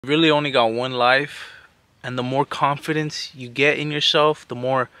You really only got one life, and the more confidence you get in yourself, the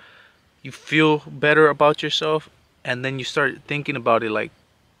more you feel better about yourself, and then you start thinking about it like,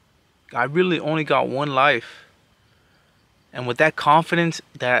 I really only got one life. And with that confidence,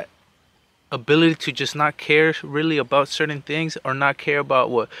 that ability to just not care really about certain things, or not care about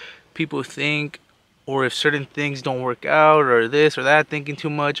what people think, or if certain things don't work out, or this or that, thinking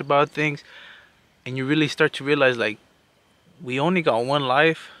too much about things, and you really start to realize like, we only got one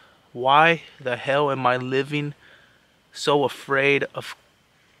life. Why the hell am I living so afraid of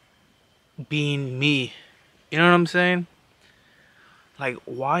being me? You know what I'm saying? Like,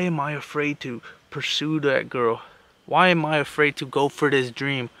 why am I afraid to pursue that girl? Why am I afraid to go for this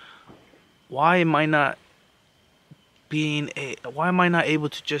dream? Why am I not why am I not able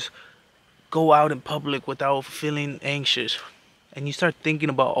to just go out in public without feeling anxious? And you start thinking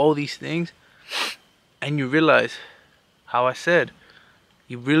about all these things, and you realize, how I said,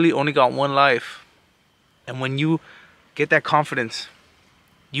 you really only got one life. And when you get that confidence,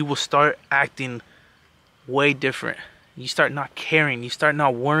 you will start acting way different. You start not caring. You start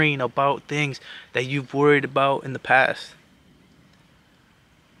not worrying about things that you've worried about in the past.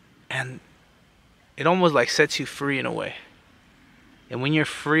 And it almost like sets you free in a way. And when you're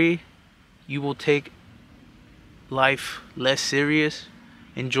free, you will take life less serious,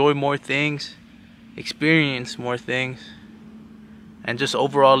 enjoy more things, experience more things, and just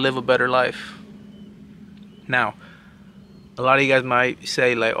overall live a better life. Now, a lot of you guys might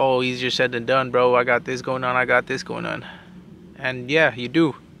say like, oh, easier said than done, bro. I got this going on, I got this going on. And yeah, you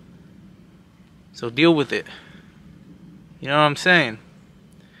do. So deal with it. You know what I'm saying?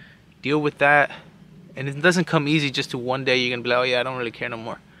 Deal with that. And it doesn't come easy just to one day you're gonna be like, oh yeah, I don't really care no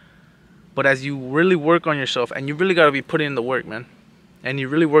more. But as you really work on yourself, and you really gotta be putting in the work, man, and you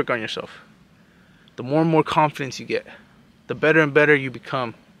really work on yourself, the more and more confidence you get, the better and better you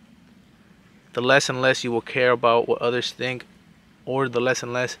become. The less and less you will care about what others think, or the less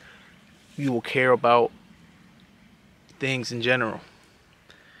and less you will care about things in general,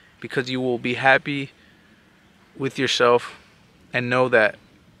 because you will be happy with yourself and know that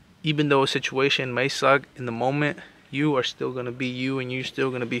even though a situation may suck in the moment, you are still going to be you, and you're still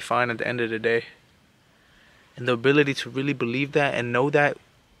going to be fine at the end of the day. And the ability to really believe that and know that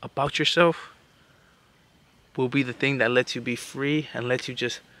about yourself will be the thing that lets you be free and lets you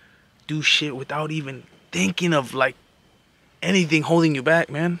just do shit without even thinking of like anything holding you back,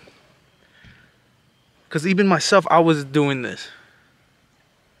 man. Because even myself, I was doing this.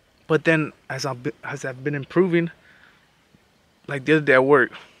 But then as I've been improving, like the other day at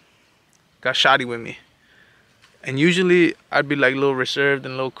work, got shoddy with me. And usually I'd be like a little reserved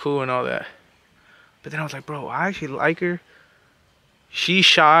and a little cool and all that. But then I was like, bro, I actually like her. She's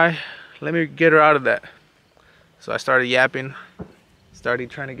shy. Let me get her out of that. So I started yapping. Started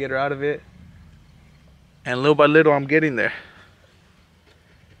trying to get her out of it. And little by little, I'm getting there.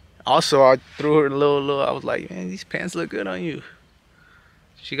 Also, I threw her a little, I was like, man, these pants look good on you.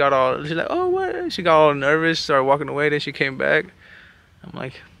 She's like, oh, what? She got all nervous, started walking away, then she came back. I'm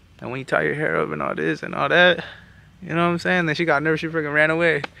like, and when you tie your hair up and all this and all that, you know what I'm saying? Then she got nervous, she freaking ran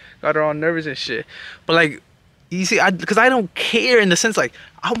away. Got her all nervous and shit. But like, you see, because I don't care in the sense like,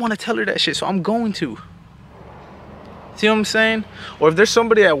 I want to tell her that shit, so I'm going to. See what I'm saying? Or if there's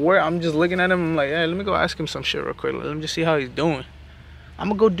somebody at work, I'm just looking at him, I'm like, hey, let me go ask him some shit real quick. Let me just see how he's doing. I'm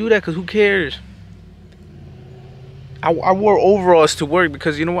gonna go do that because who cares? I wore overalls to work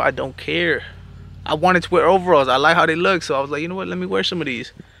because you know what? I don't care. I wanted to wear overalls. I like how they look, so I was like, you know what? Let me wear some of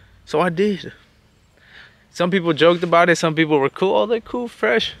these. So I did. Some people joked about it. Some people were cool. Oh, they're cool,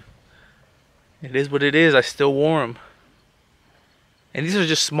 fresh. It is what it is. I still wore them. And these are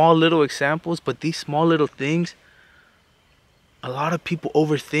just small little examples, but these small little things, a lot of people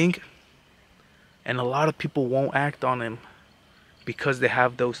overthink, and a lot of people won't act on them because they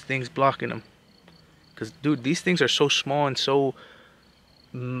have those things blocking them. Because, dude, these things are so small and so,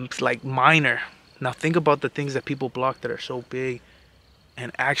 like, minor. Now, think about the things that people block that are so big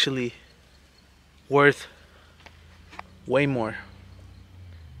and actually worth way more.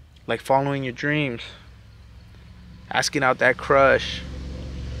 Like following your dreams, asking out that crush,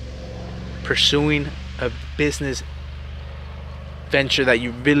 pursuing a business venture that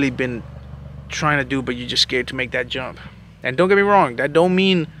you've really been trying to do, but you're just scared to make that jump. And don't get me wrong, that don't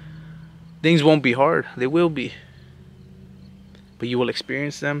mean things won't be hard. They will be. But you will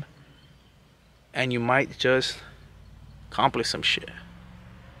experience them, and you might just accomplish some shit.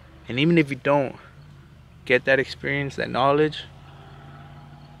 And even if you don't get that experience, that knowledge,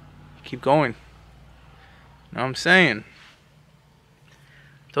 keep going. You know what I'm saying?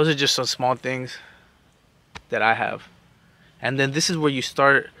 Those are just some small things that I have. And then this is where you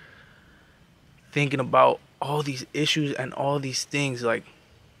start thinking about all these issues and all these things. Like,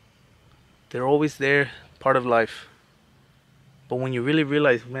 they're always there, part of life. But when you really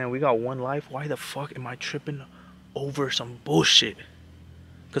realize, man, we got one life, why the fuck am I tripping over some bullshit?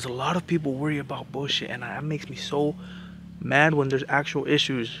 Because a lot of people worry about bullshit, and that makes me so mad when there's actual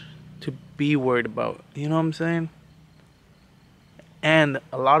issues to be worried about. You know what I'm saying? And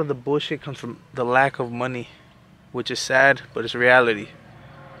a lot of the bullshit comes from the lack of money, which is sad, but it's reality.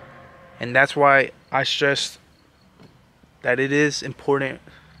 And that's why I stress that it is important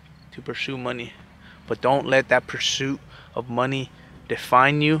to pursue money, but don't let that pursuit of money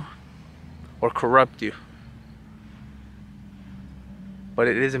define you or corrupt you. But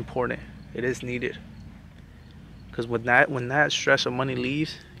it is important. It is needed. Because when that stress of money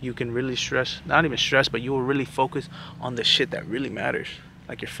leaves, you can really not even stress, but you will really focus on the shit that really matters.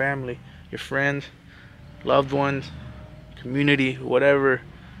 Like your family, your friends, loved ones, community, whatever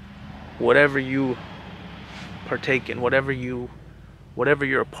you partake in, whatever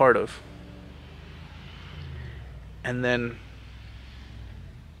you're a part of. And then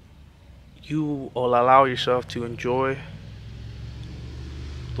you will allow yourself to enjoy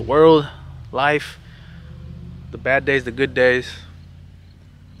the world, life, the bad days, the good days,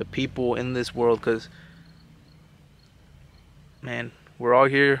 the people in this world. Because, man, we're all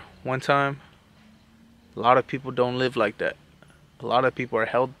here one time. A lot of people don't live like that. A lot of people are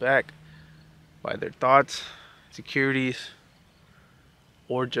held back by their thoughts, insecurities,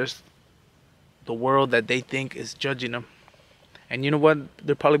 or just the world that they think is judging them. And you know what?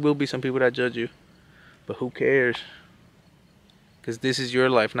 There probably will be some people that judge you, but who cares? Because this is your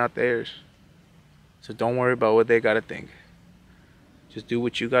life, not theirs. So don't worry about what they gotta think. Just do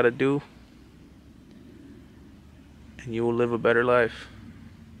what you gotta do, and you will live a better life.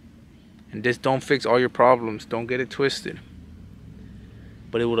 And this don't fix all your problems. Don't get it twisted.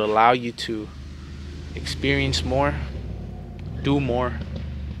 But it will allow you to experience more, do more,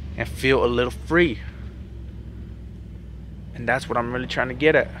 and feel a little free. And that's what I'm really trying to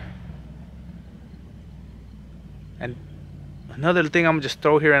get at. And another thing I'm gonna just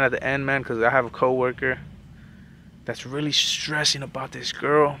throw here in at the end, man, because I have a coworker that's really stressing about this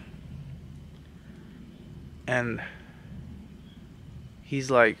girl. And he's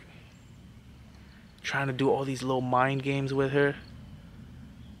like trying to do all these little mind games with her.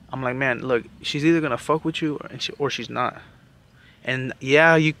 I'm like, man, look, she's either gonna fuck with you or she's not. And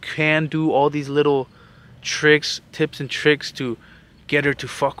yeah, you can do all these little tips and tricks to get her to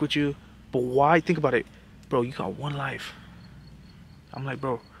fuck with you. But why? Think about it, bro. You got one life. I'm like,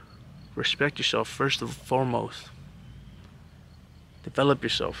 bro, respect yourself first and foremost. Develop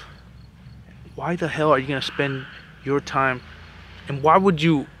yourself. Why the hell are you gonna spend your time? And why would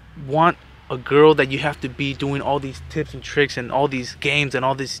you want a girl that you have to be doing all these tips and tricks and all these games and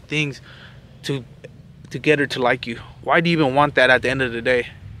all these things to get her to like you? Why do you even want that at the end of the day?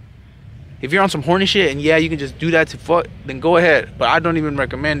 If you're on some horny shit and yeah, you can just do that to fuck, then go ahead. But I don't even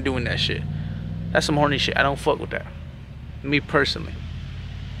recommend doing that shit. That's some horny shit. I don't fuck with that. Me personally.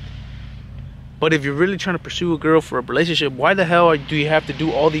 But if you're really trying to pursue a girl for a relationship, why the hell do you have to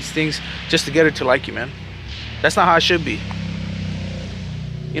do all these things just to get her to like you, man? That's not how it should be.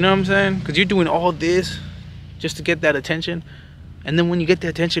 You know what I'm saying? Because you're doing all this just to get that attention. And then when you get the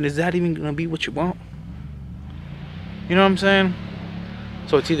attention, is that even going to be what you want? You know what I'm saying?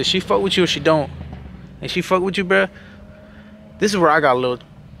 So it's either she fuck with you or she don't. And she fuck with you, bruh. This is where I got a little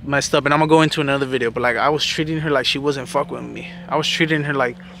messed up. And I'm going to go into another video. But like, I was treating her like she wasn't fucking with me. I was treating her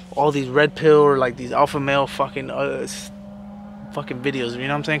like all these red pill or like these alpha male fucking videos. You know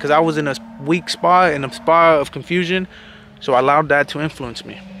what I'm saying? Because I was in a weak spot, in a spot of confusion. So I allowed that to influence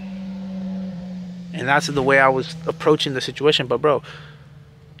me. And that's the way I was approaching the situation. But bro,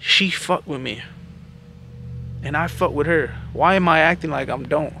 she fucked with me. And I fucked with her. Why am I acting like I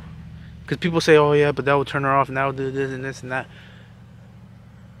don't? Because people say, oh yeah, but that will turn her off. And that will do this and this and that.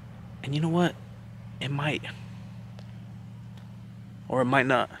 And you know what? It might. Or it might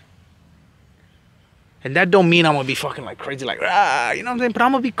not. And that don't mean I'm gonna be fucking like crazy, like, ah, you know what I'm saying? But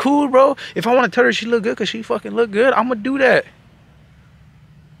I'm gonna be cool, bro. If I wanna tell her she look good because she fucking look good, I'm gonna do that.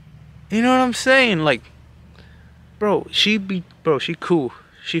 You know what I'm saying? Like, bro, she cool.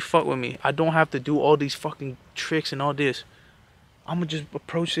 She fuck with me. I don't have to do all these fucking tricks and all this. I'm gonna just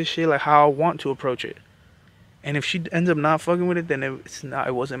approach this shit like how I want to approach it. And if she ends up not fucking with it, then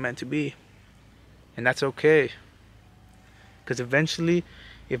it wasn't meant to be. And that's okay. Because eventually,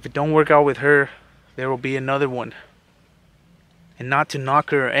 if it don't work out with her, there will be another one. And not to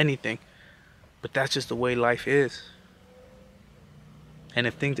knock her or anything, but that's just the way life is. And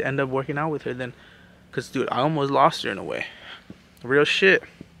if things end up working out with her, then, because dude, I almost lost her in a way. Real shit.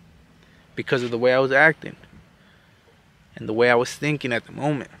 Because of the way I was acting and the way I was thinking at the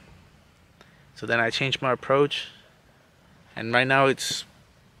moment. So then I changed my approach, and right now it's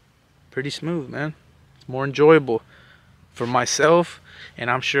pretty smooth, man. It's more enjoyable for myself, and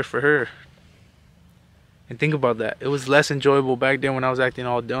I'm sure for her. And think about that. It was less enjoyable back then when I was acting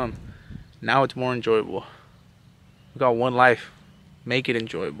all dumb. Now it's more enjoyable. We got one life. Make it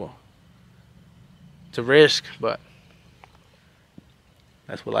enjoyable. It's a risk, but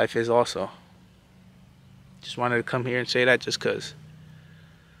that's what life is also. Just wanted to come here and say that just because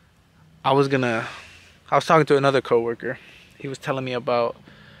I was talking to another coworker. He was telling me about,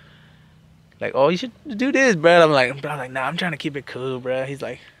 like, oh, you should do this, bro. I'm like, nah, I'm trying to keep it cool, bro. He's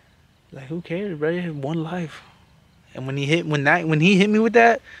like, who cares, bro? You have one life. And when he hit me with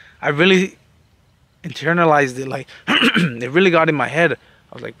that, I really internalized it. Like, it really got in my head.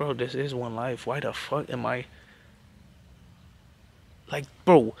 I was like, bro, this is one life. Why the fuck am I? Like,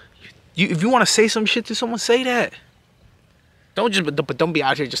 bro, if you want to say some shit to someone, say that. But don't be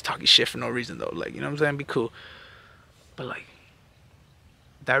out here just talking shit for no reason though. Like, you know what I'm saying? Be cool. But like,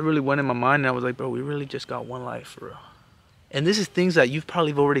 that really went in my mind, and I was like, bro, we really just got one life for real. And this is things that you've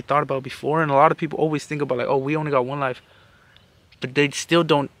probably already thought about before, and a lot of people always think about like, oh, we only got one life, but they still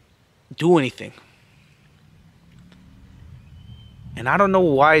don't do anything. And I don't know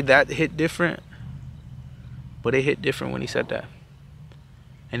why that hit different, but it hit different when he said that.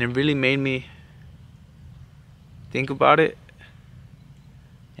 And it really made me think about it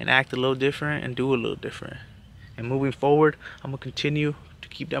and act a little different and do a little different. And moving forward, I'm going to continue to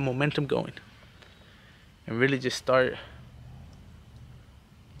keep that momentum going and really just start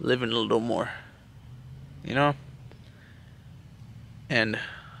living a little more, you know? And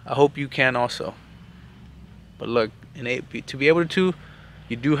I hope you can also. But look, to be able to,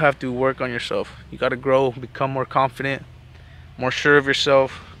 you do have to work on yourself. You got to grow, become more confident, more sure of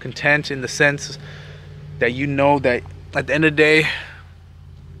yourself, content in the sense that you know that at the end of the day,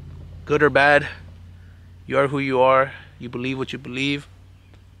 good or bad, you are who you are. You believe what you believe,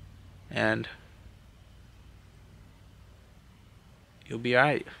 and you'll be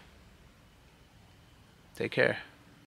alright. Take care.